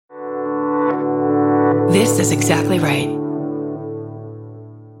This is exactly right.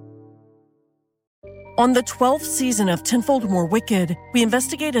 On the 12th season of Tenfold More Wicked, we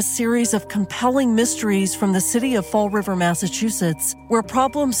investigate a series of compelling mysteries from the city of Fall River, Massachusetts, where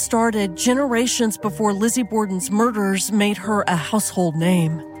problems started generations before Lizzie Borden's murders made her a household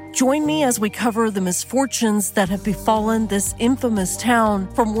name. Join me as we cover the misfortunes that have befallen this infamous town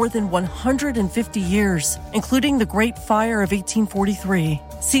for more than 150 years, including the Great Fire of 1843.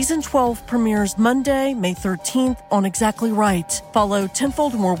 Season 12 premieres Monday, May 13th on Exactly Right. Follow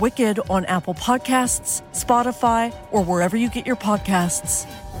Tenfold More Wicked on Apple Podcasts, Spotify, or wherever you get your podcasts.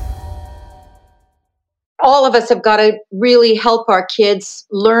 All of us have got to really help our kids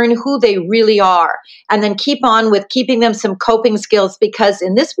learn who they really are and then keep on with keeping them some coping skills, because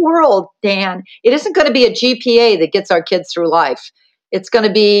in this world, Dan, it isn't going to be a GPA that gets our kids through life. It's going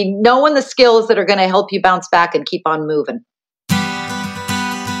to be knowing the skills that are going to help you bounce back and keep on moving.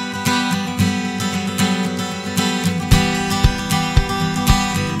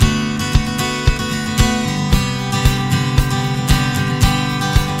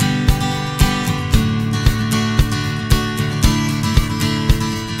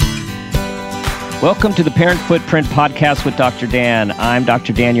 Welcome to the Parent Footprint Podcast with Dr. Dan. I'm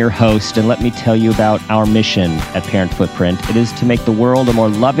Dr. Dan, your host, and let me tell you about our mission at Parent Footprint. It is to make the world a more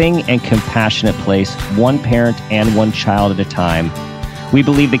loving and compassionate place, one parent and one child at a time. We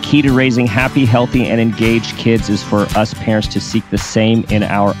believe the key to raising happy, healthy, and engaged kids is for us parents to seek the same in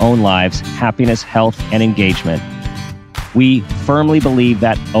our own lives: happiness, health, and engagement. We firmly believe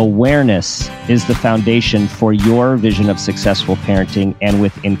that awareness is the foundation for your vision of successful parenting, and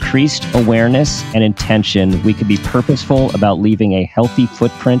with increased awareness and intention, we can be purposeful about leaving a healthy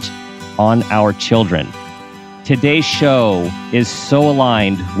footprint on our children. Today's show is so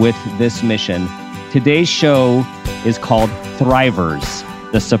aligned with this mission. Today's show is called Thrivers: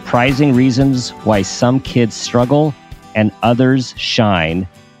 The Surprising Reasons Why Some Kids Struggle and Others Shine.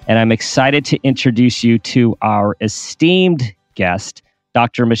 And I'm excited to introduce you to our esteemed guest,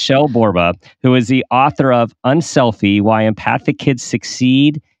 Dr. Michele Borba, who is the author of Unselfie: Why Empathic Kids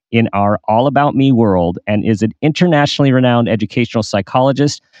Succeed in Our All About Me World, and is an internationally renowned educational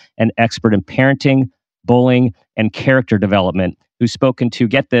psychologist and expert in parenting, bullying, and character development, who's spoken to,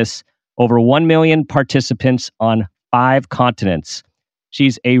 get this, over 1 million participants on 5 continents.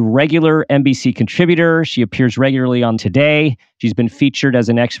 She's a regular NBC contributor. She appears regularly on Today. She's been featured as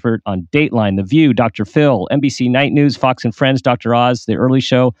an expert on Dateline, The View, Dr. Phil, NBC Night News, Fox and Friends, Dr. Oz, The Early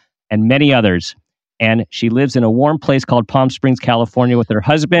Show, and many others. And she lives in a warm place called Palm Springs, California with her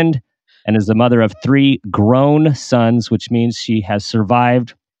husband, and is the mother of 3 grown sons, which means she has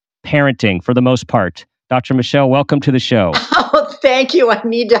survived parenting for the most part. Dr. Michele, welcome to the show. Oh, thank you. I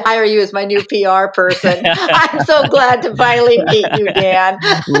need to hire you as my new PR person. I'm so glad to finally meet you, Dan.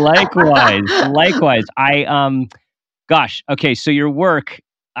 Likewise. Okay, so your work,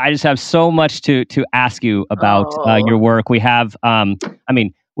 I just have so much to ask you about your work. We have,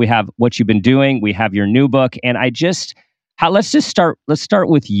 we have what you've been doing. We have your new book, and let's start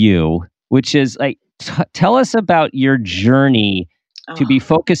with you, which is like, tell us about your journey to be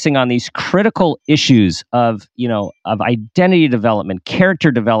focusing on these critical issues of identity development,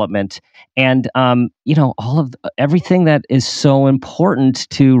 character development, and all of everything that is so important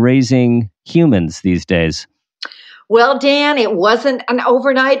to raising humans these days. Well, Dan, it wasn't an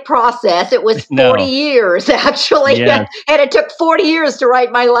overnight process. It was 40 years, actually. Yes. And it took 40 years to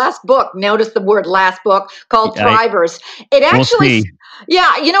write my last book. Notice the word last book, called Thrivers. It actually,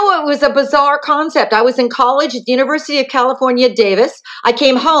 it was a bizarre concept. I was in college at the University of California, Davis. I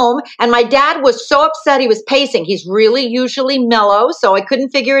came home and my dad was so upset. He was pacing. He's really usually mellow, so I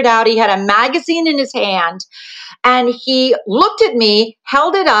couldn't figure it out. He had a magazine in his hand and he looked at me,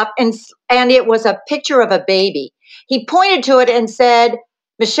 held it up, and it was a picture of a baby. He pointed to it and said,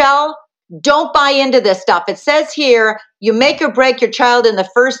 "Michele, don't buy into this stuff. It says here, you make or break your child in the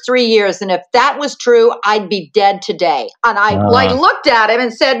first 3 years. And if that was true, I'd be dead today." And I looked at him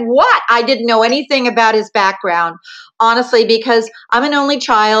and said, "What?" I didn't know anything about his background, honestly, because I'm an only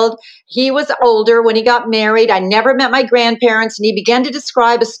child. He was older when he got married. I never met my grandparents. And he began to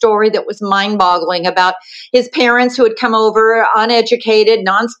describe a story that was mind-boggling about his parents who had come over uneducated,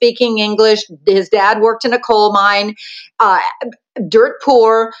 non-speaking English. His dad worked in a coal mine, dirt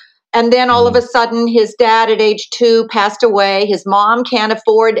poor. And then all of a sudden, his dad at age 2 passed away. His mom can't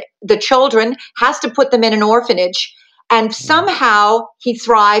afford the children, has to put them in an orphanage. And somehow he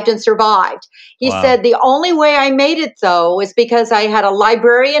thrived and survived. He said, the only way I made it, though, is because I had a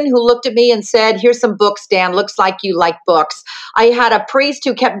librarian who looked at me and said, here's some books, Dan. Looks like you like books. I had a priest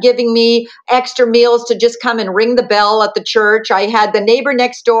who kept giving me extra meals to just come and ring the bell at the church. I had the neighbor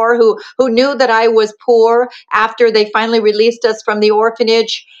next door who knew that I was poor after they finally released us from the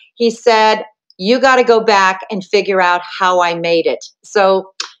orphanage. He said, you got to go back and figure out how I made it.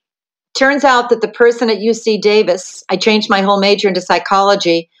 So turns out that the person at UC Davis, I changed my whole major into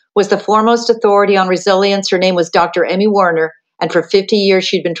psychology, was the foremost authority on resilience. Her name was Dr. Emmy Werner. And for 50 years,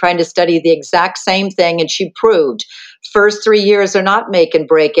 she'd been trying to study the exact same thing. And she proved first 3 years are not make and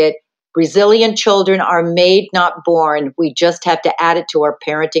break it. Resilient children are made, not born. We just have to add it to our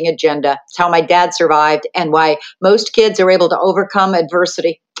parenting agenda. It's how my dad survived and why most kids are able to overcome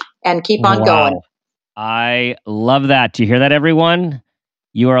adversity and keep on going. I love that. Do you hear that, everyone?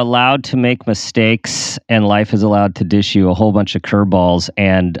 You are allowed to make mistakes, and life is allowed to dish you a whole bunch of curveballs,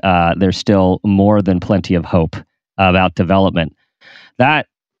 and there's still more than plenty of hope about development.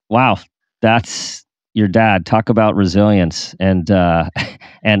 That's your dad. Talk about resilience and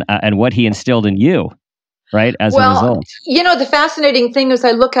what he instilled in you, right? As a result. You know, the fascinating thing is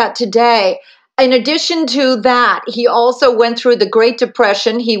I look at today, in addition to that, he also went through the Great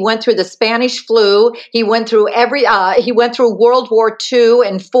Depression. He went through the Spanish flu. He went through he went through World War II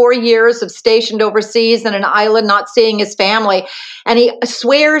and 4 years of stationed overseas in an island, not seeing his family. And he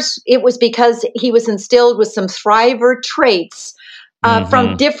swears it was because he was instilled with some thriver traits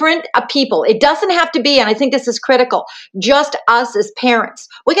from different people. It doesn't have to be, and I think this is critical, just us as parents.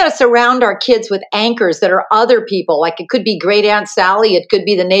 We got to surround our kids with anchors that are other people. Like it could be great Aunt Sally. It could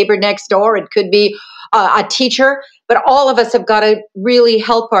be the neighbor next door. It could be a teacher. But all of us have got to really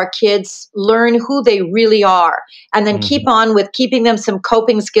help our kids learn who they really are and then keep on with keeping them some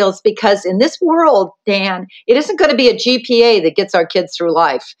coping skills, because in this world, Dan, it isn't going to be a GPA that gets our kids through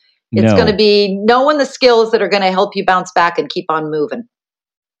life. It's going to be knowing the skills that are going to help you bounce back and keep on moving.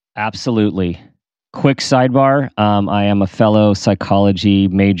 Absolutely. Quick sidebar. I am a fellow psychology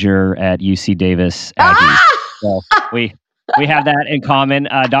major at UC Davis. So we have that in common.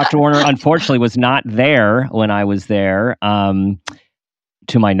 Dr. Werner, unfortunately, was not there when I was there,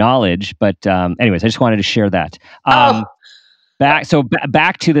 to my knowledge. But anyways, I just wanted to share that.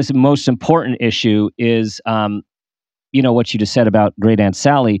 Back to this most important issue is, what you just said about Great Aunt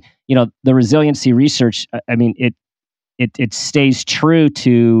Sally. The resiliency research, I mean, it stays true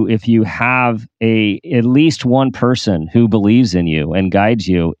to if you have at least one person who believes in you and guides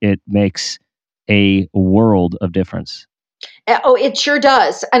you, it makes a world of difference. Oh, it sure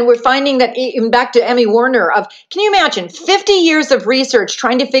does. And we're finding that, even back to Emmy Werner, can you imagine 50 years of research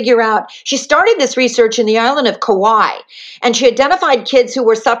trying to figure out, she started this research in the island of Kauai, and she identified kids who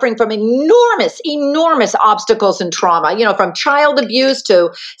were suffering from enormous obstacles and trauma, from child abuse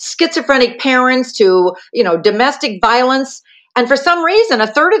to schizophrenic parents to, domestic violence. And for some reason, a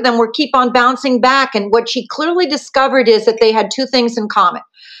third of them were keep on bouncing back. And what she clearly discovered is that they had two things in common.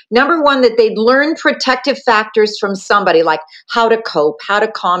 Number one, that they'd learned protective factors from somebody, like how to cope, how to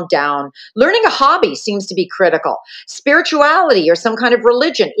calm down. Learning a hobby seems to be critical. Spirituality or some kind of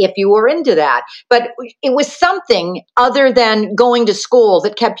religion, if you were into that. But it was something other than going to school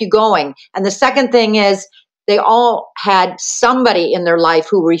that kept you going. And the second thing is they all had somebody in their life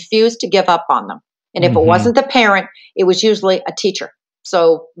who refused to give up on them. And if it wasn't the parent, it was usually a teacher.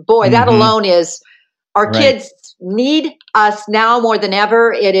 So, boy, that alone is, our kids need us now more than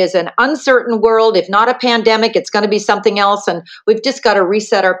ever. It is an uncertain world. If not a pandemic, it's going to be something else. And we've just got to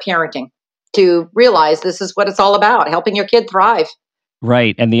reset our parenting to realize this is what it's all about, helping your kid thrive.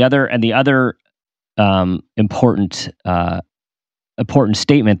 Right. And the other important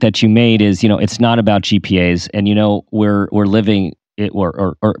statement that you made is, it's not about GPAs. And, we're living it,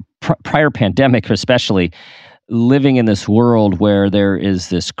 or prior pandemic, especially, living in this world where there is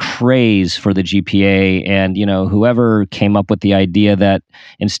this craze for the GPA, and whoever came up with the idea that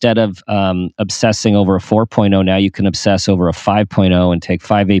instead of obsessing over a 4.0, now you can obsess over a 5.0 and take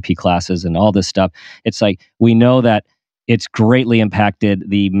 5 AP classes and all this stuff. It's like, we know that it's greatly impacted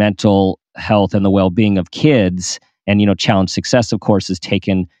the mental health and the well-being of kids, and Challenge Success, of course, has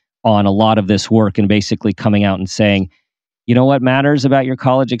taken on a lot of this work and basically coming out and saying, what matters about your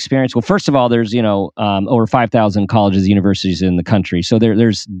college experience? Well, first of all, there's, over 5,000 colleges, universities in the country. So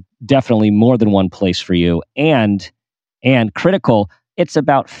there's definitely more than one place for you. And critical, it's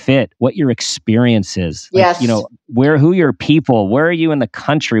about fit, what your experience is. Yes. Who your people, where are you in the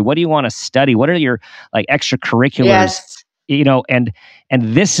country? What do you want to study? What are your extracurriculars? Yes. And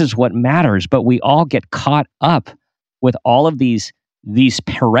this is what matters. But we all get caught up with all of these these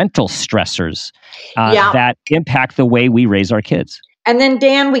parental stressors that impact the way we raise our kids. And then,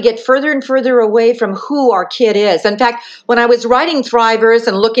 Dan, we get further and further away from who our kid is. In fact, when I was writing Thrivers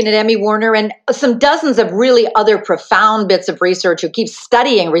and looking at Emmy Warner and some dozens of really other profound bits of research who keep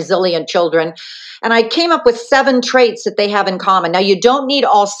studying resilient children, and I came up with 7 traits that they have in common. Now, you don't need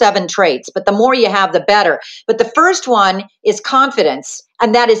all 7 traits, but the more you have, the better. But the first one is confidence,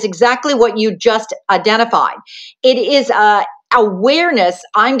 and that is exactly what you just identified. It is awareness,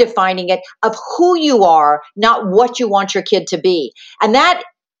 I'm defining it, of who you are, not what you want your kid to be. And that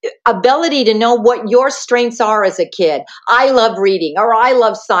ability to know what your strengths are as a kid. I love reading, or I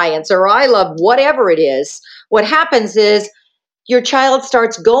love science, or I love whatever it is. What happens is your child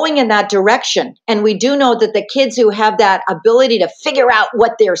starts going in that direction. And we do know that the kids who have that ability to figure out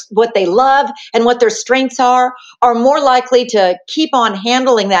what they love and what their strengths are more likely to keep on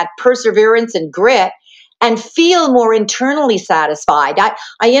handling that perseverance and grit and feel more internally satisfied.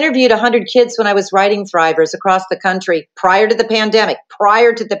 I interviewed 100 kids when I was writing Thrivers across the country prior to the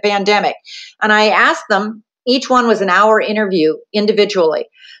pandemic. And I asked them, each one was an hour interview individually.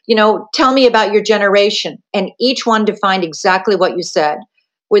 Tell me about your generation. And each one defined exactly what you said.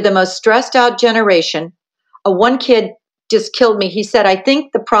 We're the most stressed out generation. One kid just killed me. He said, I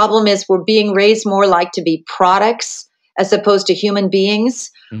think the problem is we're being raised more like to be products as opposed to human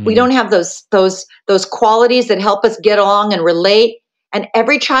beings. Mm-hmm. We don't have those qualities that help us get along and relate. And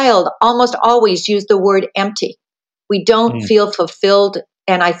every child almost always use the word empty. We don't feel fulfilled.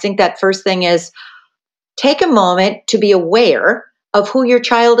 And I think that first thing is take a moment to be aware of who your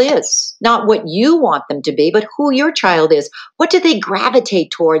child is, not what you want them to be, but who your child is. What do they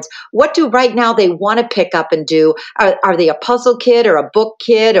gravitate towards? What do right now they want to pick up and do? Are they a puzzle kid or a book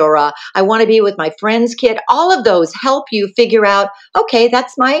kid or I want to be with my friends kid? All of those help you figure out, okay,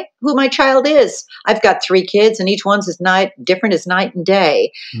 that's who my child is. I've got 3 kids and each one's different as night and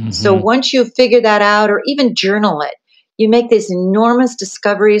day. Mm-hmm. So once you figure that out or even journal it, you make these enormous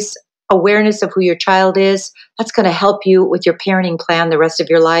discoveries. Awareness of who your child is, that's going to help you with your parenting plan the rest of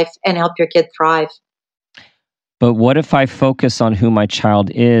your life and help your kid thrive. But what if I focus on who my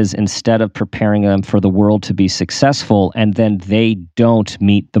child is instead of preparing them for the world to be successful, and then they don't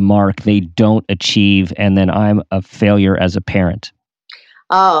meet the mark, they don't achieve, and then I'm a failure as a parent?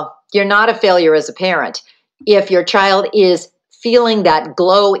 Oh, you're not a failure as a parent. If your child is feeling that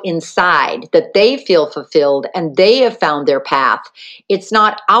glow inside, that they feel fulfilled and they have found their path. It's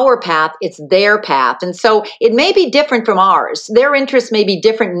not our path, it's their path. And so it may be different from ours. Their interests may be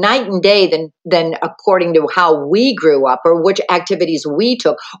different night and day than according to how we grew up or which activities we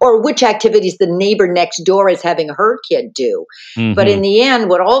took or which activities the neighbor next door is having her kid do. Mm-hmm. But in the end,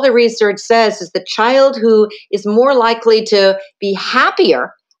 what all the research says is the child who is more likely to be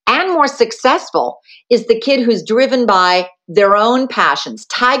happier and more successful is the kid who's driven by their own passions.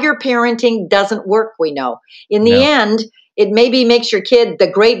 Tiger parenting doesn't work, we know. In the end, it maybe makes your kid the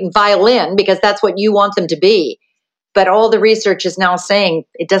great in violin because that's what you want them to be. But all the research is now saying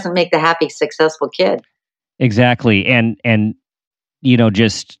it doesn't make the happy, successful kid. Exactly. And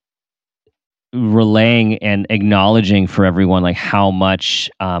just relaying and acknowledging for everyone like how much,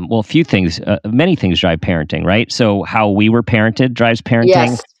 a few things, many things drive parenting, right? So how we were parented drives parenting.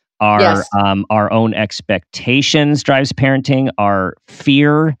 Yes. Our own expectations drives parenting. Our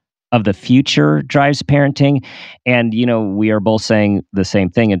fear of the future drives parenting. And, we are both saying the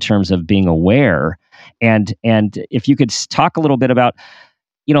same thing in terms of being aware. And if you could talk a little bit about,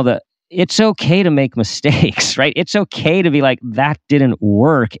 it's okay to make mistakes, right? It's okay to be like, that didn't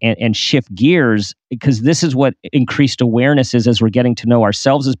work and shift gears, because this is what increased awareness is as we're getting to know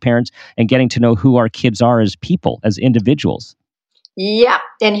ourselves as parents and getting to know who our kids are as people, as individuals. Yeah.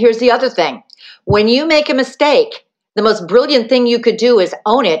 And here's the other thing. When you make a mistake, the most brilliant thing you could do is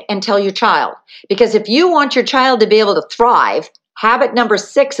own it and tell your child. Because if you want your child to be able to thrive, habit number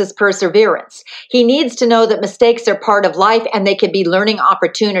 6 is perseverance. He needs to know that mistakes are part of life and they can be learning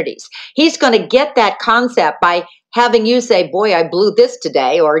opportunities. He's going to get that concept by having you say, boy, I blew this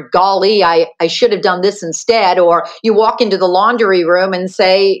today, or golly, I should have done this instead. Or you walk into the laundry room and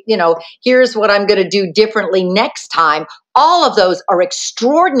say, here's what I'm going to do differently next time. All of those are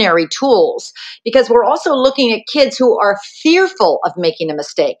extraordinary tools because we're also looking at kids who are fearful of making a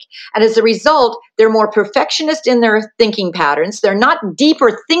mistake. And as a result, they're more perfectionist in their thinking patterns. They're not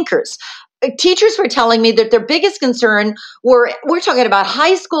deeper thinkers. Teachers were telling me that their biggest concern we're talking about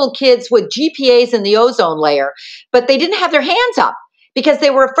high school kids with GPAs in the ozone layer, but they didn't have their hands up because they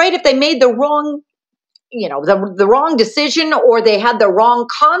were afraid if they made the wrong the wrong decision, or they had the wrong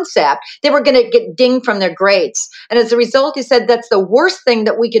concept, they were going to get dinged from their grades. And as a result, he said that's the worst thing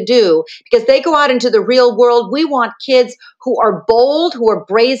that we could do, because they go out into the real world. We want kids who are bold, who are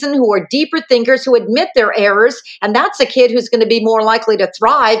brazen, who are deeper thinkers, who admit their errors. And that's a kid who's going to be more likely to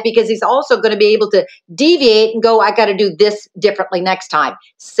thrive, because he's also going to be able to deviate and go, I got to do this differently next time.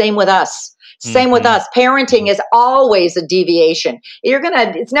 Same with us. Same with us. Parenting is always a deviation.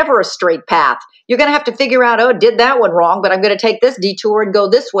 It's never a straight path. You're going to have to figure out, oh, did that one wrong, but I'm going to take this detour and go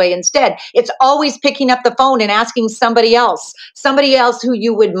this way instead. It's always picking up the phone and asking somebody else who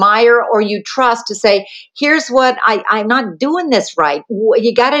you admire or you trust, to say, here's what I'm not doing this right.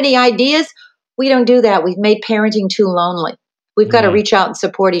 You got any ideas? We don't do that. We've made parenting too lonely. We've got to reach out and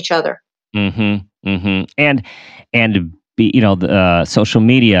support each other. And the social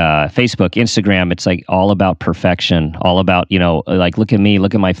media, Facebook, Instagram, it's like all about perfection, all about, like, look at me,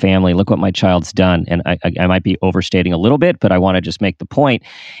 look at my family, look what my child's done. And I might be overstating a little bit, but I want to just make the point.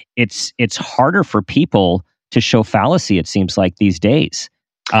 It's harder for people to show fallacy, it seems like, these days,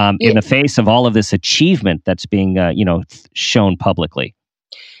 in the face of all of this achievement that's being, shown publicly.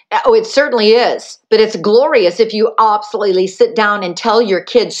 Oh, it certainly is. But it's glorious if you absolutely sit down and tell your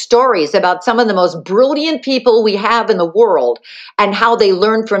kids stories about some of the most brilliant people we have in the world and how they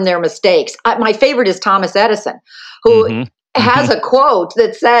learn from their mistakes. My favorite is Thomas Edison, who has a quote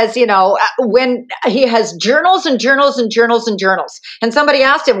that says, when he has journals and journals and journals and journals, and somebody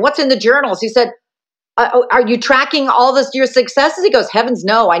asked him, what's in the journals? He said, are you tracking all your successes? He goes, heavens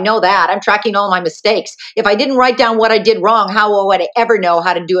no, I know that. I'm tracking all my mistakes. If I didn't write down what I did wrong, how would I ever know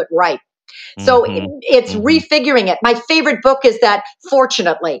how to do it right? So it's refiguring it. My favorite book is that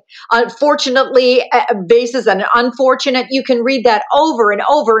Fortunately. Unfortunately, basis an unfortunate. You can read that over and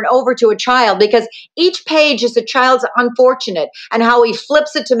over and over to a child, because each page is a child's unfortunate and how he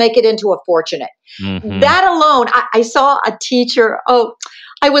flips it to make it into a fortunate. That alone, I saw a teacher,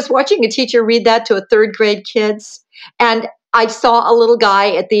 I was watching a teacher read that to a third grade kids, and I saw a little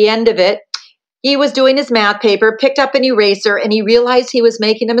guy at the end of it. He was doing his math paper, picked up an eraser, and he realized he was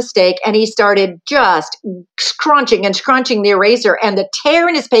making a mistake, and he started just scrunching the eraser, and the tear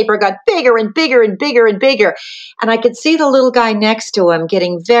in his paper got bigger and bigger and bigger and bigger. And I could see the little guy next to him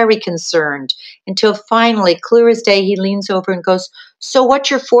getting very concerned, until finally, clear as day, he leans over and goes, so what's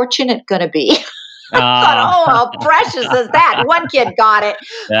your fortunate going to be? I thought, how precious is that? One kid got it.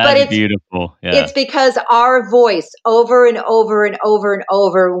 That's but beautiful. Yeah. It's because our voice, over and over and over and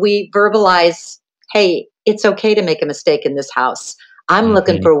over, we verbalize, hey, it's okay to make a mistake in this house. I'm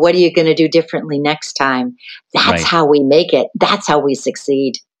looking for, what are you going to do differently next time? That's how we make it. That's how we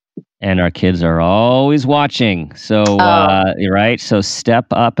succeed. And our kids are always watching. So, So step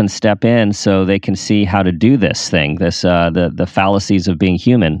up and step in so they can see how to do this thing, the fallacies of being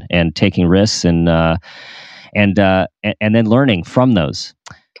human and taking risks and then learning from those.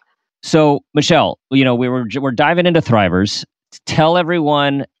 So, Michele, we're diving into Thrivers. Tell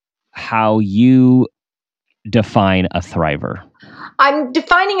everyone how you define a thriver. I'm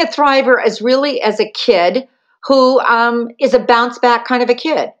defining a thriver as a kid who is a bounce back kind of a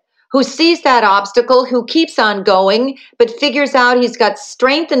kid, who sees that obstacle, who keeps on going, but figures out he's got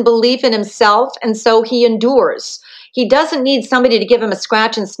strength and belief in himself, and so he endures. He doesn't need somebody to give him a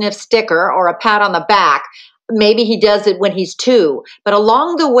scratch and sniff sticker or a pat on the back. Maybe he does it when he's 2, but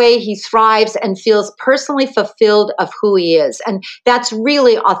along the way he thrives and feels personally fulfilled of who he is. And that's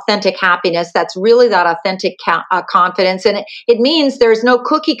really authentic happiness. That's really that authentic confidence. And it means there's no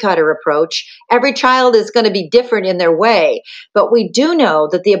cookie cutter approach. Every child is going to be different in their way. But we do know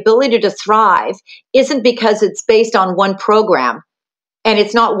that the ability to thrive isn't because it's based on one program and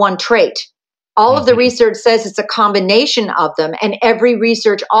it's not one trait. All of the research says it's a combination of them. And every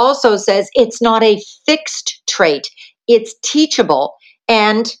research also says it's not a fixed trait. It's teachable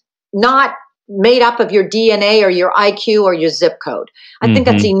and not made up of your DNA or your IQ or your zip code. I think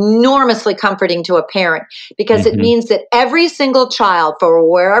that's enormously comforting to a parent, because it means that every single child, for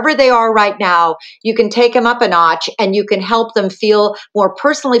wherever they are right now, you can take them up a notch and you can help them feel more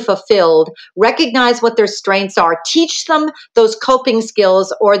personally fulfilled, recognize what their strengths are, teach them those coping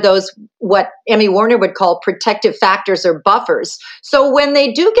skills, or those, what Emmy Warner would call, protective factors or buffers. So when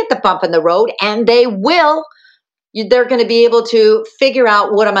they do get the bump in the road, and they will, they're going to be able to figure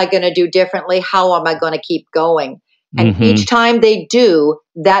out, what am I going to do differently? How am I going to keep going? And each time they do,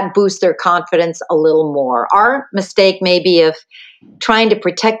 that boosts their confidence a little more. Our mistake may be of trying to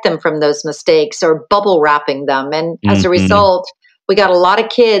protect them from those mistakes or bubble wrapping them. And as a result, we got a lot of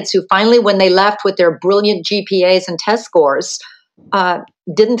kids who finally, when they left with their brilliant GPAs and test scores,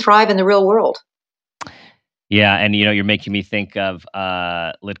 didn't thrive in the real world. Yeah, and you're making me think of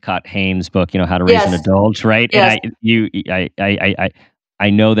Lidcott Haynes' book, How to Raise an Adult, right? Yes. And I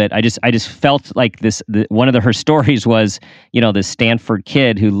know that I just felt like one of her stories was, this Stanford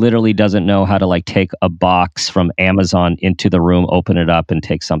kid who literally doesn't know how to like take a box from Amazon into the room, open it up, and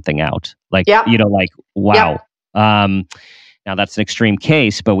take something out. Like, like, wow. Yep. Now that's an extreme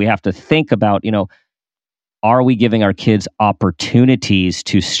case, but we have to think about, are we giving our kids opportunities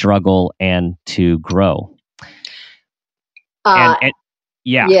to struggle and to grow? And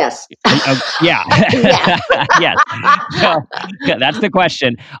yeah. Yes. Yeah. Yes. So, that's the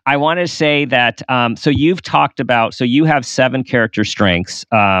question. I want to say that, so you've talked about, so you have 7 character strengths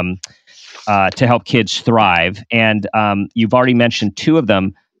to help kids thrive. And you've already mentioned 2 of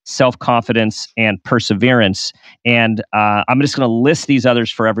them, self-confidence and perseverance. And I'm just going to list these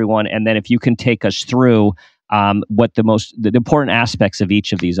others for everyone. And then if you can take us through what the important aspects of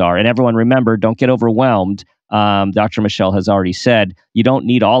each of these are. And everyone, remember, don't get overwhelmed. Dr. Michele has already said, you don't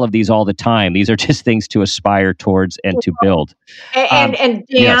need all of these all the time. These are just things to aspire towards and to build. And Dan,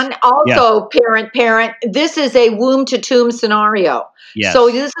 yes. Also, yes. Parent, this is a womb to tomb scenario. Yes.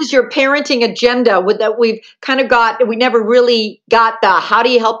 So this is your parenting agenda that we've kind of got. We never really got the, how do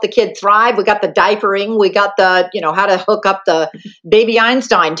you help the kid thrive? We got the diapering. We got the, how to hook up the Baby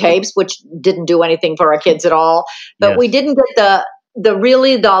Einstein tapes, which didn't do anything for our kids at all. But we didn't get the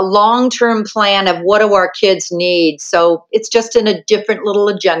long-term plan of what do our kids need. So it's just in a different little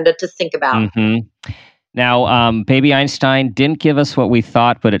agenda to think about. Mm-hmm. Now, Baby Einstein didn't give us what we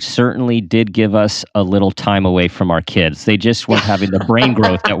thought, but it certainly did give us a little time away from our kids. They just weren't having the brain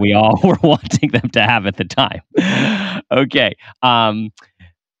growth that we all were wanting them to have at the time. Okay.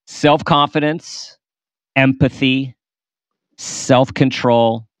 Self-confidence, empathy,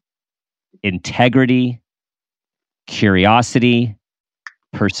 self-control, integrity, curiosity,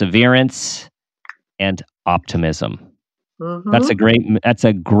 perseverance, and optimism. Mm-hmm. That's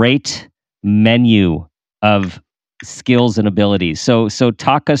a great menu of skills and abilities. So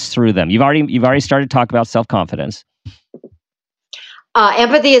talk us through them. You've already started to talk about self-confidence.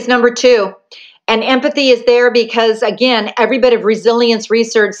 Empathy is number 2. And empathy is there because, again, every bit of resilience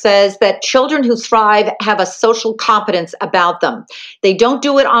research says that children who thrive have a social competence about them. They don't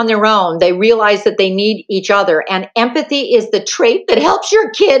do it on their own. They realize that they need each other. And empathy is the trait that helps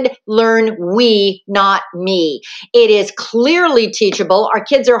your kid learn we, not me. It is clearly teachable. Our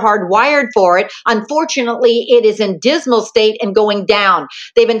kids are hardwired for it. Unfortunately, it is in dismal state and going down.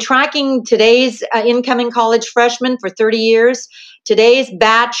 They've been tracking today's incoming college freshmen for 30 years. Today's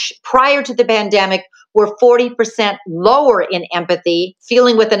batch prior to the pandemic were 40% lower in empathy,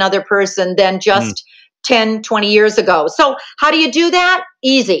 feeling with another person than just 10, 20 years ago. So how do you do that?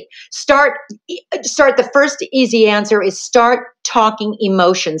 Easy. Start. The first easy answer is start talking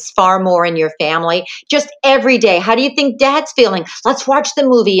emotions far more in your family. Just every day. How do you think Dad's feeling? Let's watch the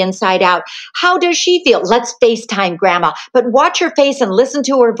movie Inside Out. How does she feel? Let's FaceTime Grandma. But watch her face and listen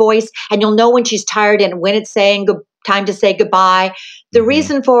to her voice, and you'll know when she's tired and when it's time to say goodbye. The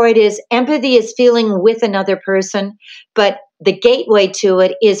reason for it is empathy is feeling with another person, but the gateway to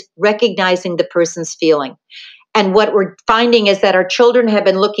it is recognizing the person's feeling. And what we're finding is that our children have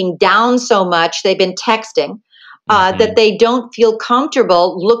been looking down so much, they've been texting, that they don't feel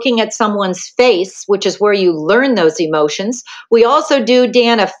comfortable looking at someone's face, which is where you learn those emotions. We also do,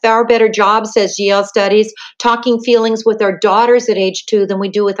 Dan, a far better job, says GL studies, talking feelings with our daughters at age 2 than we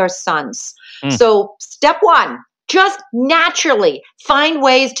do with our sons. So step 1, just naturally find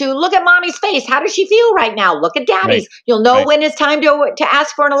ways to look at mommy's face. How does she feel right now? Look at daddy's. Right. You'll know when it's time to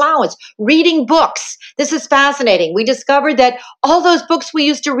ask for an allowance. Reading books. This is fascinating. We discovered that all those books we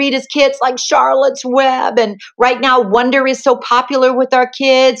used to read as kids, like Charlotte's Web, and right now Wonder is so popular with our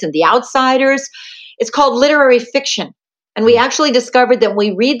kids, and The Outsiders. It's called literary fiction. And we actually discovered that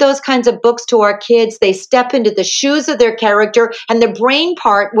when we read those kinds of books to our kids, they step into the shoes of their character, and the brain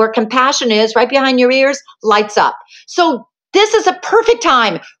part where compassion is, right behind your ears, lights up. So this is a perfect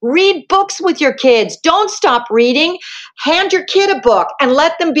time. Read books with your kids. Don't stop reading. Hand your kid a book and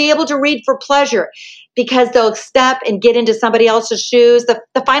let them be able to read for pleasure, because they'll step and get into somebody else's shoes.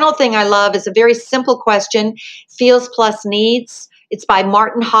 The final thing I love is a very simple question, feels plus needs. It's by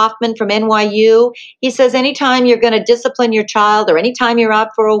Martin Hoffman from NYU. He says, anytime you're going to discipline your child or anytime you're out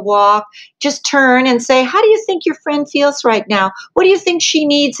for a walk, just turn and say, how do you think your friend feels right now? What do you think she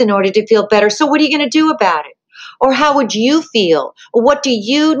needs in order to feel better? So what are you going to do about it? Or how would you feel? Or what do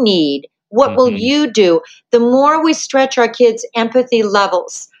you need? What will you do? The more we stretch our kids' empathy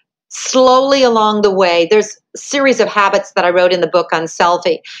levels, slowly along the way, there's a series of habits that I wrote in the book on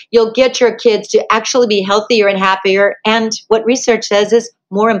selfie. You'll get your kids to actually be healthier and happier, and what research says is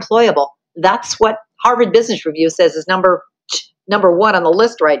more employable. That's what Harvard Business Review says is number one on the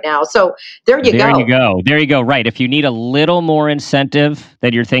list right now. So there you go. There you go. Right. If you need a little more incentive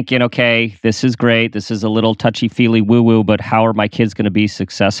that you're thinking, okay, this is great. This is a little touchy-feely woo-woo, but how are my kids going to be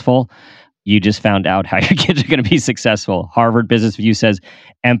successful? You just found out how your kids are going to be successful. Harvard Business Review says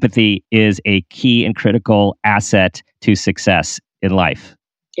empathy is a key and critical asset to success in life.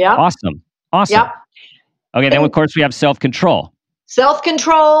 Yeah. Awesome. Yep. Okay, then of course we have self-control.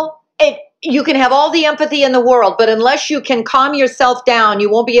 Self-control. You can have all the empathy in the world, but unless you can calm yourself down, you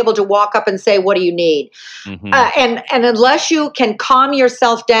won't be able to walk up and say, what do you need? Mm-hmm. And unless you can calm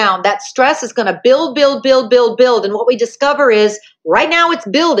yourself down, that stress is going to build. And what we discover is right now it's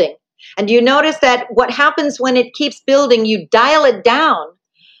building. And you notice that what happens when it keeps building, you dial it down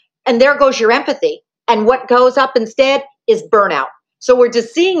and there goes your empathy. And what goes up instead is burnout. So we're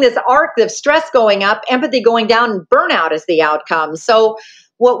just seeing this arc of stress going up, empathy going down, and burnout is the outcome. So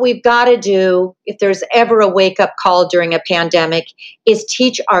what we've got to do, if there's ever a wake-up call during a pandemic, is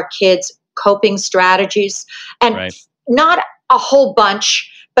teach our kids coping strategies. And not a whole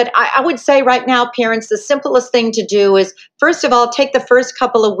bunch, but I would say right now, parents, the simplest thing to do is, first of all, take the first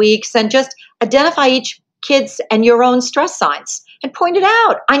couple of weeks and just identify each kid's and your own stress signs and point it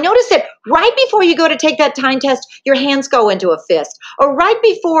out. I notice that right before you go to take that time test, your hands go into a fist. Or right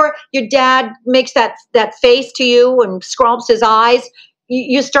before your dad makes that face to you and scrubs his eyes,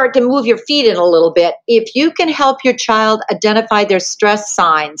 you start to move your feet in a little bit. If you can help your child identify their stress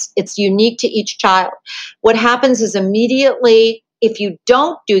signs, it's unique to each child. What happens is immediately, if you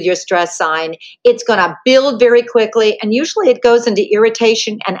don't do your stress sign, it's going to build very quickly. And usually it goes into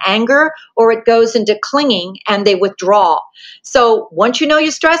irritation and anger, or it goes into clinging and they withdraw. So once you know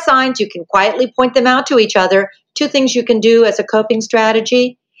your stress signs, you can quietly point them out to each other. 2 things you can do as a coping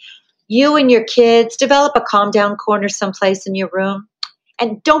strategy. You and your kids develop a calm down corner someplace in your room.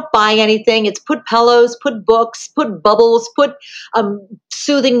 And don't buy anything. It's put pillows, put books, put bubbles, put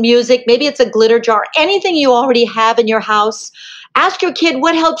soothing music. Maybe it's a glitter jar. Anything you already have in your house. Ask your kid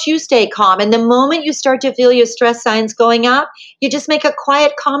what helps you stay calm. And the moment you start to feel your stress signs going up, you just make a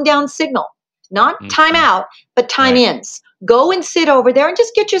quiet calm down signal. Not time out, but time ins. Go and sit over there and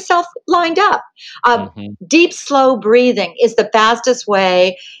just get yourself lined up. Deep, slow breathing is the fastest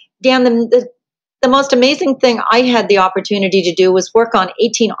way. Dan, the most amazing thing I had the opportunity to do was work on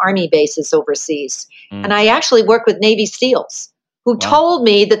 18 Army bases overseas. And I actually worked with Navy SEALs who told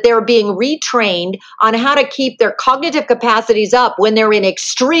me that they were being retrained on how to keep their cognitive capacities up when they're in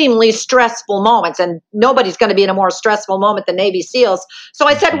extremely stressful moments. And nobody's going to be in a more stressful moment than Navy SEALs. So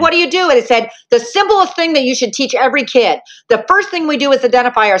I said, what do you do? And I said, the simplest thing that you should teach every kid. The first thing we do is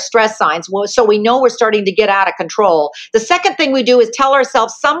identify our stress signs so we know we're starting to get out of control. The second thing we do is tell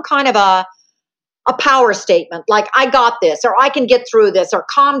ourselves some kind of a power statement, like I got this, or I can get through this, or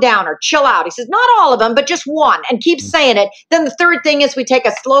calm down, or chill out. He says, not all of them, but just one, and keep saying it. Then the third thing is we take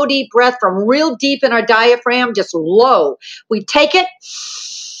a slow, deep breath from real deep in our diaphragm, just low. We take it,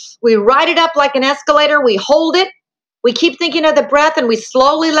 we ride it up like an escalator, we hold it, we keep thinking of the breath, and we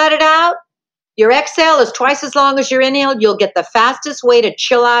slowly let it out. Your exhale is twice as long as your inhale. You'll get the fastest way to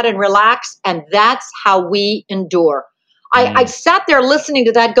chill out and relax, and that's how we endure. I sat there listening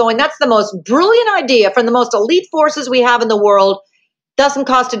to that going, that's the most brilliant idea from the most elite forces we have in the world. Doesn't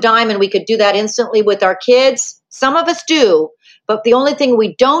cost a dime, and we could do that instantly with our kids. Some of us do, but the only thing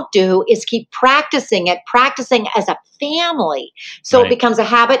we don't do is keep practicing as a family. So it becomes a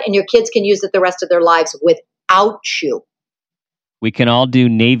habit, and your kids can use it the rest of their lives without you. We can all do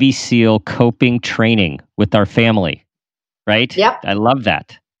Navy SEAL coping training with our family, right? Yep. I love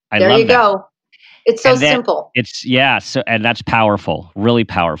that. There you go. It's so simple. And that's powerful, really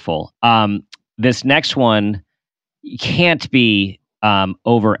powerful. This next one can't be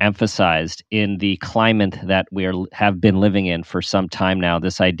overemphasized in the climate that we have been living in for some time now,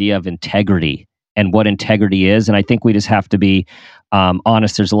 this idea of integrity and what integrity is. And I think we just have to be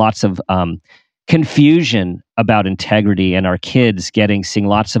honest. There's lots of confusion about integrity, and our kids seeing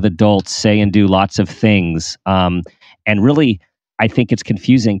lots of adults say and do lots of things. And really, I think it's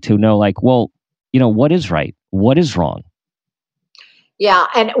confusing to know, like, well, what is right? What is wrong? Yeah,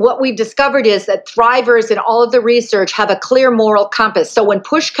 and what we've discovered is that thrivers in all of the research have a clear moral compass. So when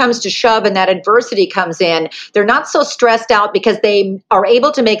push comes to shove and that adversity comes in, they're not so stressed out because they are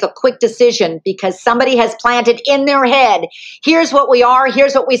able to make a quick decision because somebody has planted in their head, here's what we are,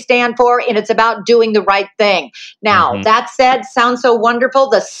 here's what we stand for, and it's about doing the right thing. Now, that said, sounds so wonderful.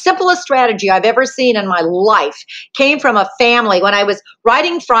 The simplest strategy I've ever seen in my life came from a family. When I was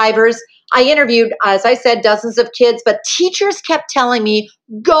writing Thrivers, I interviewed, as I said, dozens of kids, but teachers kept telling me,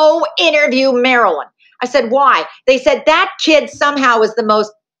 go interview Marilyn. I said, why? They said that kid somehow is the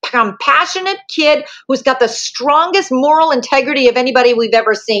most compassionate kid who's got the strongest moral integrity of anybody we've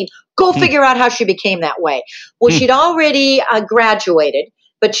ever seen. Go figure out how she became that way. Well, she'd already graduated,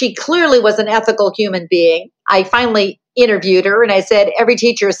 but she clearly was an ethical human being. I finally interviewed her and I said, every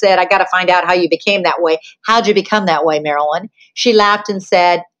teacher said, I got to find out how you became that way. How'd you become that way, Marilyn? She laughed and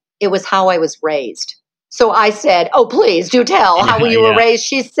said, it was how I was raised. So I said, oh, please do tell how you were raised.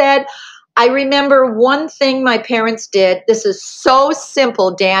 She said, I remember one thing my parents did. This is so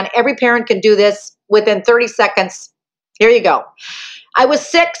simple, Dan. Every parent can do this within 30 seconds. Here you go. I was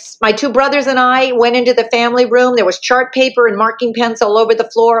 6. My 2 brothers and I went into the family room. There was chart paper and marking pens all over the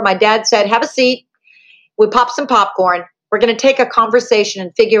floor. My dad said, have a seat. We popped some popcorn. We're going to take a conversation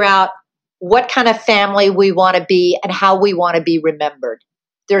and figure out what kind of family we want to be and how we want to be remembered.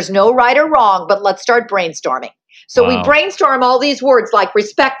 There's no right or wrong, but let's start brainstorming. So we brainstorm all these words like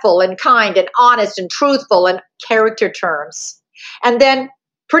respectful and kind and honest and truthful and character terms. And then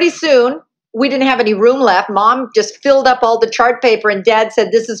pretty soon, we didn't have any room left. Mom just filled up all the chart paper and Dad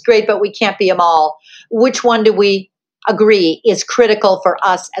said, this is great, but we can't be them all. Which one do we agree is critical for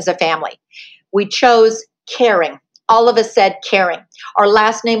us as a family? We chose caring. All of us said caring. Our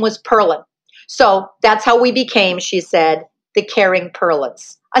last name was Perlin. So that's how we became, she said, the Caring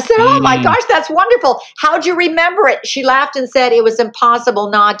Perlins. I said, oh my gosh, that's wonderful. How'd you remember it? She laughed and said, it was impossible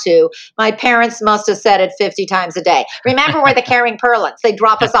not to. My parents must have said it 50 times a day. Remember, we're the Caring Perlins. They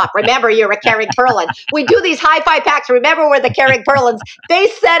drop us off. Remember, you're a Caring Perlin. We do these high-five packs. Remember, we're the Caring Perlins. They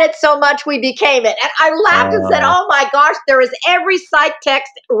said it so much we became it. And I laughed and said, oh my gosh, there is every psych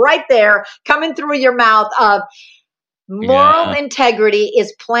text right there coming through your mouth of moral integrity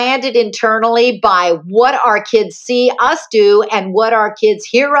is planted internally by what our kids see us do and what our kids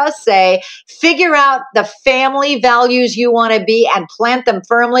hear us say. Figure out the family values you want to be and plant them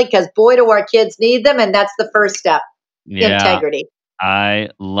firmly because boy, do our kids need them. And that's the first step, integrity. I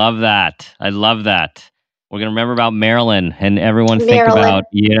love that. I love that. We're going to remember about Marilyn and everyone think about,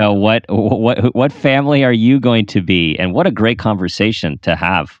 what family are you going to be? And what a great conversation to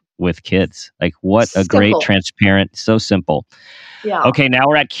have with kids. Like what a great, transparent, so simple. Yeah. Okay, now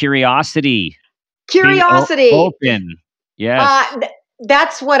we're at curiosity. Curiosity. Open. Yes.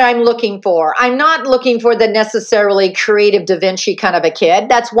 That's what I'm looking for. I'm not looking for the necessarily creative Da Vinci kind of a kid.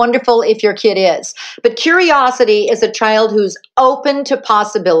 That's wonderful if your kid is. But curiosity is a child who's open to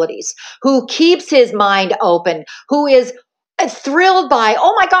possibilities, who keeps his mind open, who is thrilled by,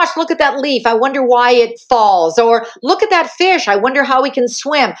 oh my gosh, look at that leaf. I wonder why it falls. Or look at that fish. I wonder how we can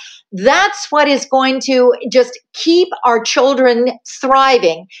swim. That's what is going to just keep our children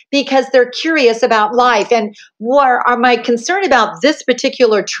thriving because they're curious about life. And what are my concern about this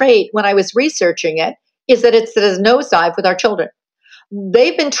particular trait when I was researching it is that it's at a nosedive with our children.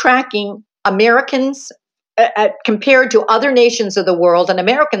 They've been tracking Americans compared to other nations of the world, and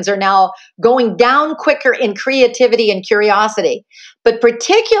Americans are now going down quicker in creativity and curiosity. But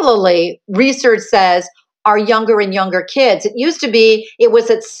particularly, research says our younger and younger kids. It used to be, it was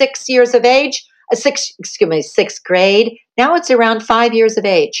at 6 years of age, sixth grade. Now it's around 5 years of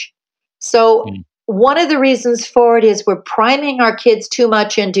age. So one of the reasons for it is we're priming our kids too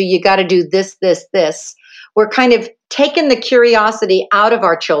much into you got to do this, this, this. We're kind of taking the curiosity out of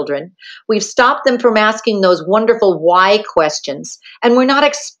our children. We've stopped them from asking those wonderful why questions, and we're not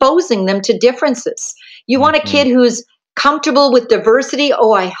exposing them to differences. You want a kid who's comfortable with diversity?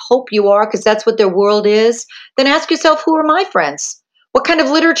 Oh, I hope you are, because that's what their world is. Then ask yourself, who are my friends? What kind of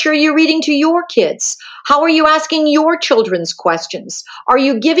literature are you reading to your kids? How are you asking your children's questions? Are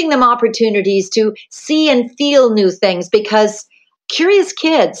you giving them opportunities to see and feel new things? Because curious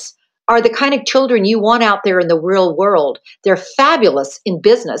kids are the kind of children you want out there in the real world. They're fabulous in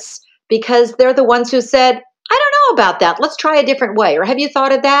business because they're the ones who said, I don't know about that. Let's try a different way. Or have you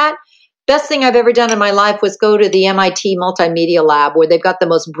thought of that? Best thing I've ever done in my life was go to the MIT Multimedia Lab where they've got the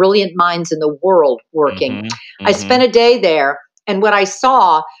most brilliant minds in the world working. I spent a day there, and what I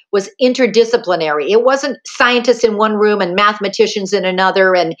saw was interdisciplinary. It wasn't scientists in one room and mathematicians in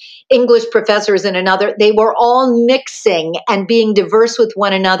another and English professors in another. They were all mixing and being diverse with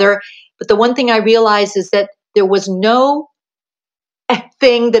one another. But the one thing I realized is that there was no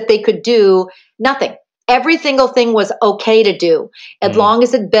thing that they could do, nothing. Every single thing was okay to do as long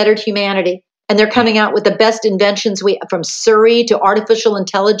as it bettered humanity. And they're coming out with the best inventions from Surrey to artificial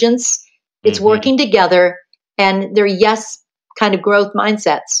intelligence. It's working together, and they're kind of growth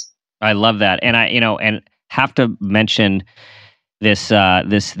mindsets. I love that. And and have to mention this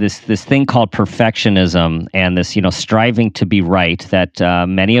thing called perfectionism and this, striving to be right that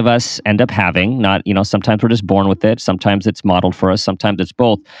many of us end up having. Not, sometimes we're just born with it. Sometimes it's modeled for us. Sometimes it's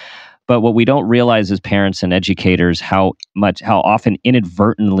both. But what we don't realize as parents and educators, how often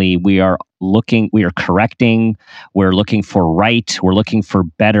inadvertently we are correcting, we're looking for right, we're looking for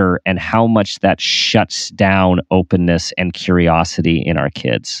better, and how much that shuts down openness and curiosity in our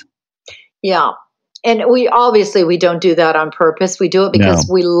kids. Yeah. And we don't do that on purpose. We do it because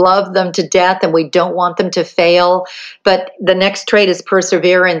we love them to death and we don't want them to fail. But the next trait is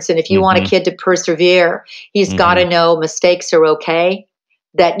perseverance. And if you want a kid to persevere, he's got to know mistakes are okay,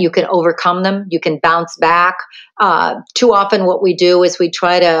 that you can overcome them, you can bounce back. Too often what we do is we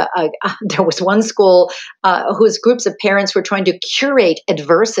try to, there was one school whose groups of parents were trying to curate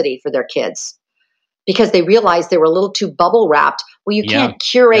adversity for their kids, because they realized they were a little too bubble wrapped. Well, you can't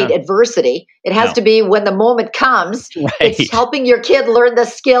curate adversity. It has to be when the moment comes. Right. It's helping your kid learn the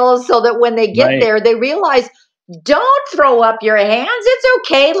skills so that when they get there, they realize, don't throw up your hands. It's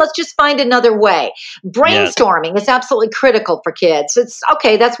okay. Let's just find another way. Brainstorming is absolutely critical for kids. It's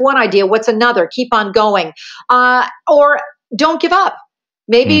okay. That's one idea. What's another? Keep on going. Or don't give up.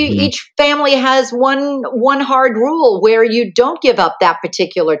 Maybe each family has one hard rule where you don't give up that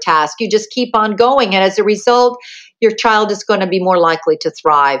particular task. You just keep on going. And as a result, your child is going to be more likely to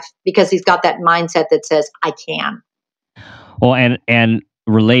thrive because he's got that mindset that says, I can. Well, and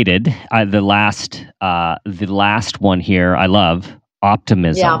related, the last one here, I love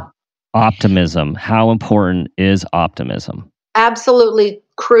optimism. Yeah. Optimism. How important is optimism? Absolutely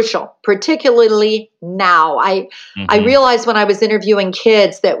crucial, particularly now. I realized when I was interviewing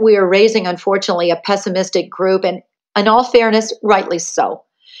kids that we are raising, unfortunately, a pessimistic group, and in all fairness, rightly so.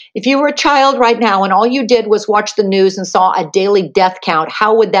 If you were a child right now and all you did was watch the news and saw a daily death count,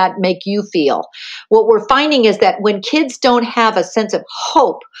 how would that make you feel? What we're finding is that when kids don't have a sense of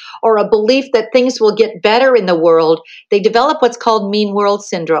hope or a belief that things will get better in the world, they develop what's called mean world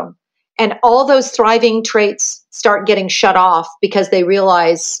syndrome. And all those thriving traits start getting shut off because they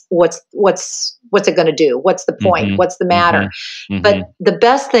realize what's it going to do? What's the point? What's the matter? But the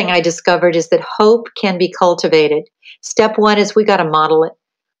best thing I discovered is that hope can be cultivated. Step one is we got to model it.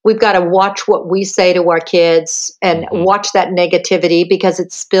 We've got to watch what we say to our kids and watch that negativity because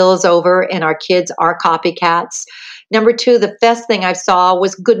it spills over and our kids are copycats. Number two, the best thing I saw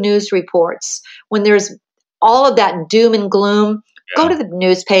was good news reports. When there's all of that doom and gloom, go to the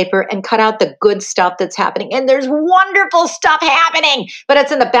newspaper and cut out the good stuff that's happening. And there's wonderful stuff happening, but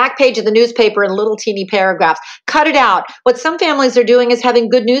it's in the back page of the newspaper in little teeny paragraphs. Cut it out. What some families are doing is having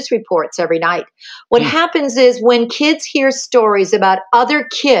good news reports every night. What happens is when kids hear stories about other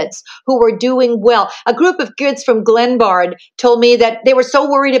kids who were doing well, a group of kids from Glenbard told me that they were so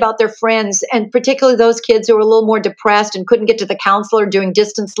worried about their friends, and particularly those kids who were a little more depressed and couldn't get to the counselor doing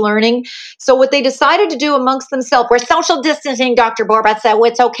distance learning. So what they decided to do amongst themselves, we're social distancing, Dr. Borba said, well,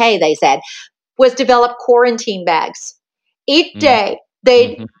 it's okay, they said, was develop quarantine bags. Each day,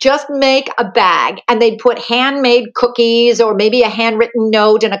 they'd just make a bag and they'd put handmade cookies or maybe a handwritten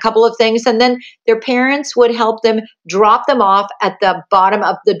note and a couple of things. And then their parents would help them drop them off at the bottom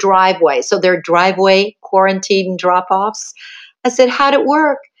of the driveway. So their driveway quarantine drop-offs. I said, how'd it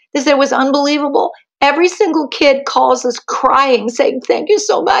work? They said it was unbelievable. Every single kid calls us crying, saying, thank you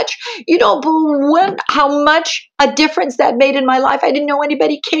so much. You don't believe how much a difference that made in my life. I didn't know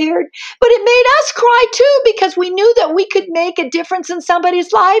anybody cared. But it made us cry too, because we knew that we could make a difference in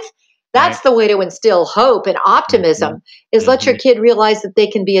somebody's life. That's the way to instill hope and optimism, is let your kid realize that they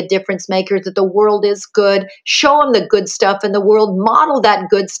can be a difference maker, that the world is good. Show them the good stuff in the world. Model that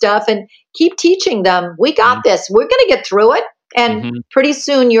good stuff and keep teaching them. We got this. We're going to get through it. And pretty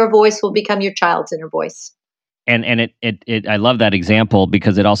soon your voice will become your child's inner voice. And it I love that example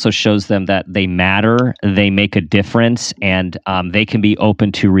because it also shows them that they matter, they make a difference, and they can be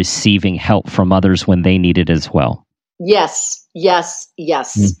open to receiving help from others when they need it as well. Yes.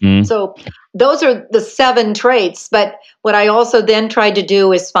 So those are the 7 traits. But what I also then tried to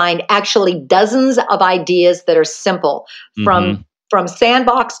do is find actually dozens of ideas that are simple from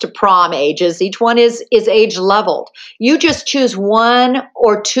sandbox to prom ages. Each one is age leveled. You just choose 1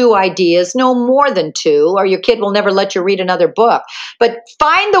 or 2 ideas, no more than 2, or your kid will never let you read another book. But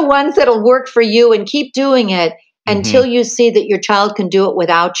find the ones that'll work for you and keep doing it until you see that your child can do it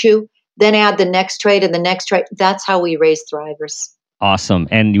without you. Then add the next trait and the next trait. That's how we raise thrivers. Awesome.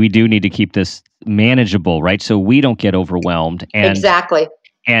 And we do need to keep this manageable, right? So we don't get overwhelmed. And exactly.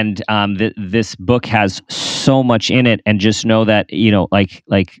 And this book has so much in it, and just know that,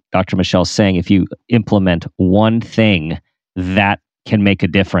 like Dr. Michelle's saying, if you implement one thing, that can make a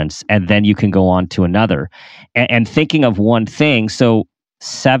difference, and then you can go on to another. And thinking of one thing, so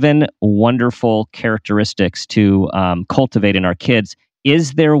 7 wonderful characteristics to cultivate in our kids.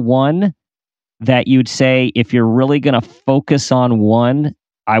 Is there one that you'd say, if you're really going to focus on one,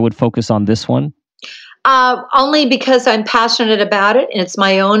 I would focus on this one? Only because I'm passionate about it and it's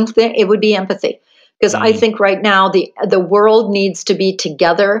my own thing. It would be empathy. Because I think right now the world needs to be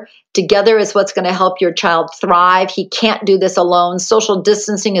together. Together is what's going to help your child thrive. He can't do this alone. Social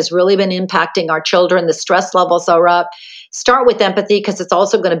distancing has really been impacting our children. The stress levels are up. Start with empathy because it's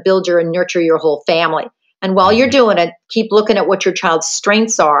also going to build and nurture your whole family. And while you're doing it, keep looking at what your child's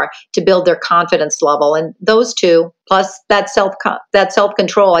strengths are to build their confidence level. And those two, plus that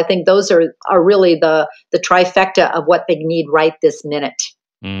self-control, I think those are really the trifecta of what they need right this minute.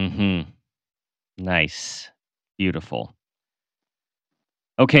 Mm-hmm. Nice. Beautiful.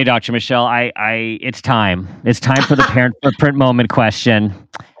 Okay, Dr. Michele, it's time. It's time for the Parent Footprint Moment question.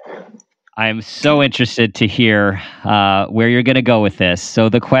 I'm so interested to hear where you're going to go with this. So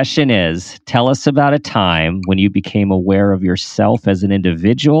the question is, tell us about a time when you became aware of yourself as an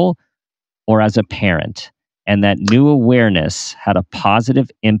individual or as a parent, and that new awareness had a positive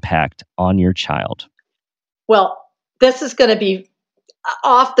impact on your child. Well, this is going to be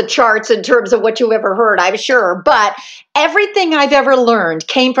off the charts in terms of what you've ever heard, I'm sure, but everything I've ever learned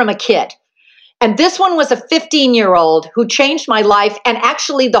came from a kid. And this one was a 15-year-old who changed my life and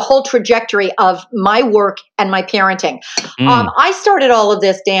actually the whole trajectory of my work and my parenting. I started all of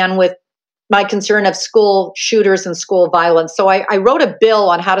this, Dan, with my concern of school shooters and school violence. So I wrote a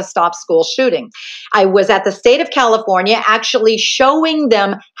bill on how to stop school shooting. I was at the state of California actually showing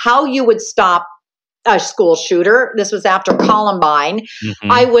them how you would stop a school shooter. This was after Columbine.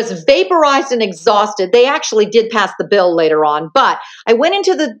 I was vaporized and exhausted. They actually did pass the bill later on, but I went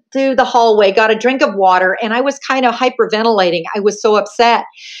into the hallway, got a drink of water, and I was kind of hyperventilating. I was so upset.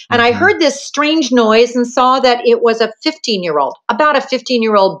 And I heard this strange noise and saw that it was a 15-year-old, about a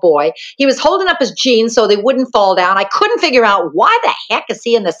 15-year-old boy. He was holding up his jeans so they wouldn't fall down. I couldn't figure out why the heck is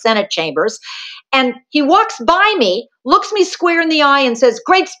he in the Senate chambers. And he walks by me, looks me square in the eye and says,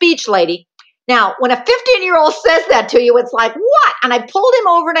 "Great speech, lady." Now, when a 15-year-old says that to you, it's like, what? And I pulled him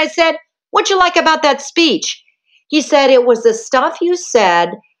over and I said, "What'd you like about that speech?" He said, "It was the stuff you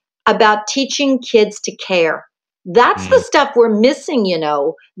said about teaching kids to care. That's the stuff we're missing, you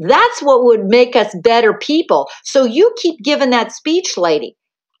know. That's what would make us better people. So you keep giving that speech, lady."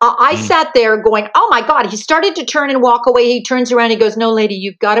 I sat there going, oh my God. He started to turn and walk away. He turns around. He goes, "No, lady,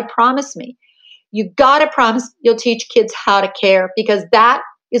 you've got to promise me. You've got to promise you'll teach kids how to care, because that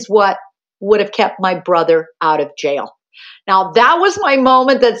is what would have kept my brother out of jail." Now, that was my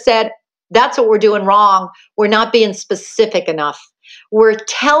moment that said, that's what we're doing wrong. We're not being specific enough. We're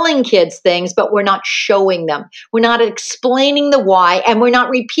telling kids things, but we're not showing them. We're not explaining the why, and we're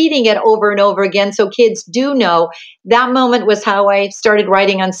not repeating it over and over again so kids do know. That moment was how I started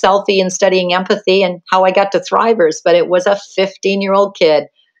writing on selfie and studying empathy and how I got to Thrivers. But it was a 15-year-old kid,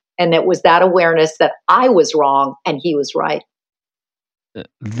 and it was that awareness that I was wrong and he was right.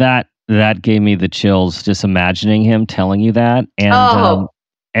 That gave me the chills just imagining him telling you that. And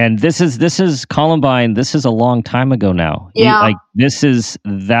and this is Columbine. This is a long time ago now. Yeah.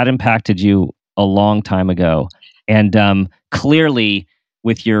 That impacted you a long time ago. And clearly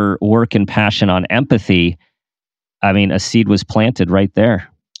with your work and passion on empathy, I mean, a seed was planted right there.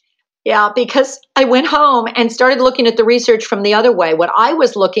 Yeah, because I went home and started looking at the research from the other way. What I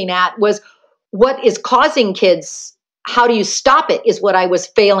was looking at was what is causing kids. How do you stop it is what I was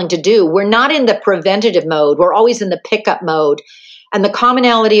failing to do. We're not in the preventative mode. We're always in the pickup mode. And the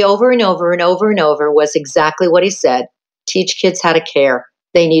commonality over and over and over and over was exactly what he said. Teach kids how to care.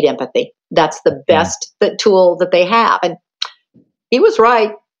 They need empathy. That's the best tool that they have. And he was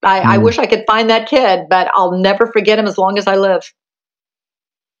right. I wish I could find that kid, but I'll never forget him as long as I live.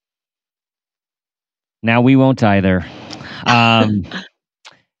 Now we won't either.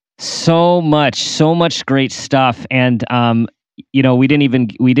 So much great stuff. And, we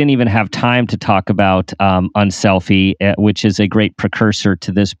didn't even have time to talk about Unselfie, which is a great precursor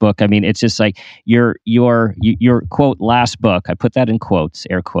to this book. I mean, it's just like your quote, last book. I put that in quotes,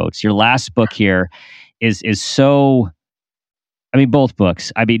 air quotes. Your last book here is so, I mean, both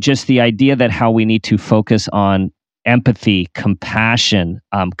books. I mean, just the idea that how we need to focus on empathy, compassion,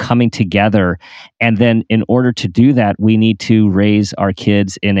 coming together. And then in order to do that, we need to raise our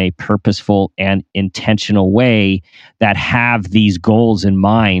kids in a purposeful and intentional way that have these goals in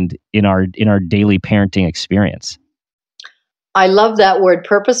mind in our daily parenting experience. I love that word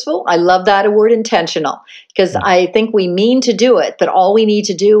purposeful. I love that word intentional, because I think we mean to do it, but all we need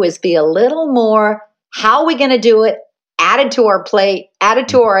to do is be a little more, how are we going to do it? Add it to our plate, add it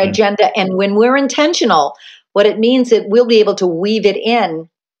to our agenda. And when we're intentional, what it means is we'll be able to weave it in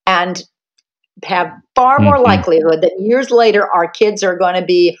and have far more likelihood that years later our kids are going to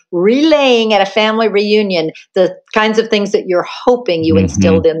be relaying at a family reunion the kinds of things that you're hoping you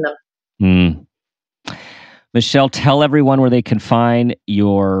instilled in them. Michele, tell everyone where they can find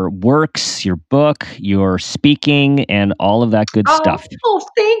your works, your book, your speaking, and all of that good stuff. Oh,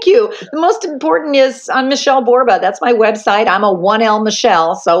 thank you. The most important is on Michele Borba. That's my website. I'm a 1L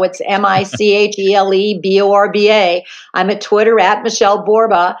Michele, so it's MicheleBorba. I'm at Twitter at Michele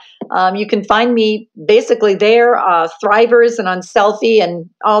Borba. You can find me basically there, Thrivers and on Selfie, and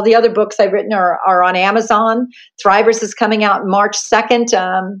all the other books I've written are on Amazon. Thrivers is coming out March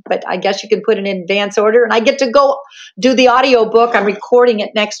 2nd, but I guess you can put it in advance order. And I get to go do the audio book. I'm recording it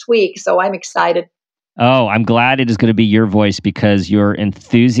next week, so I'm excited. Oh, I'm glad it is going to be your voice because your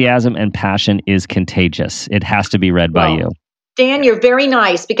enthusiasm and passion is contagious. It has to be read by you. Dan, you're very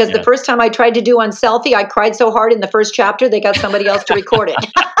nice because the first time I tried to do on Selfie, I cried so hard in the first chapter, they got somebody else to record it.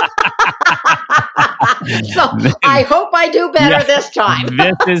 So I hope I do better this time.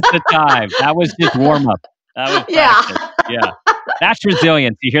 This is the time. That was just warm up. Yeah. That's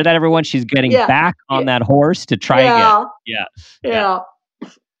resilience. You hear that, everyone? She's getting back on that horse to try again. Yeah.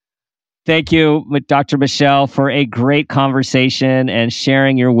 Thank you, Dr. Michele, for a great conversation and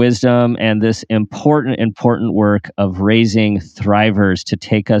sharing your wisdom and this important work of raising thrivers to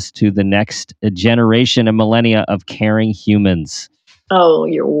take us to the next generation and millennia of caring humans. Oh,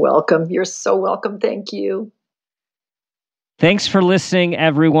 you're welcome. You're so welcome. Thank you. Thanks for listening,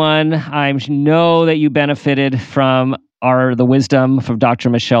 everyone. I know that you benefited from the wisdom from Dr.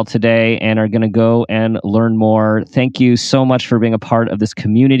 Michele today and are going to go and learn more. Thank you so much for being a part of this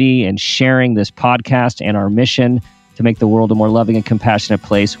community and sharing this podcast and our mission to make the world a more loving and compassionate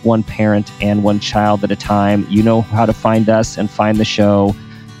place, one parent and one child at a time. You know how to find us and find the show.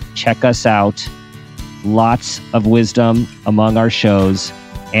 Check us out. Lots of wisdom among our shows.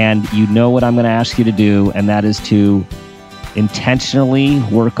 And you know what I'm going to ask you to do, and that is to intentionally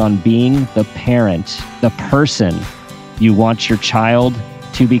work on being the parent, the person you want your child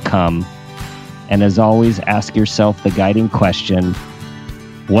to become. And as always, ask yourself the guiding question,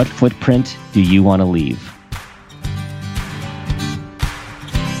 what footprint do you want to leave?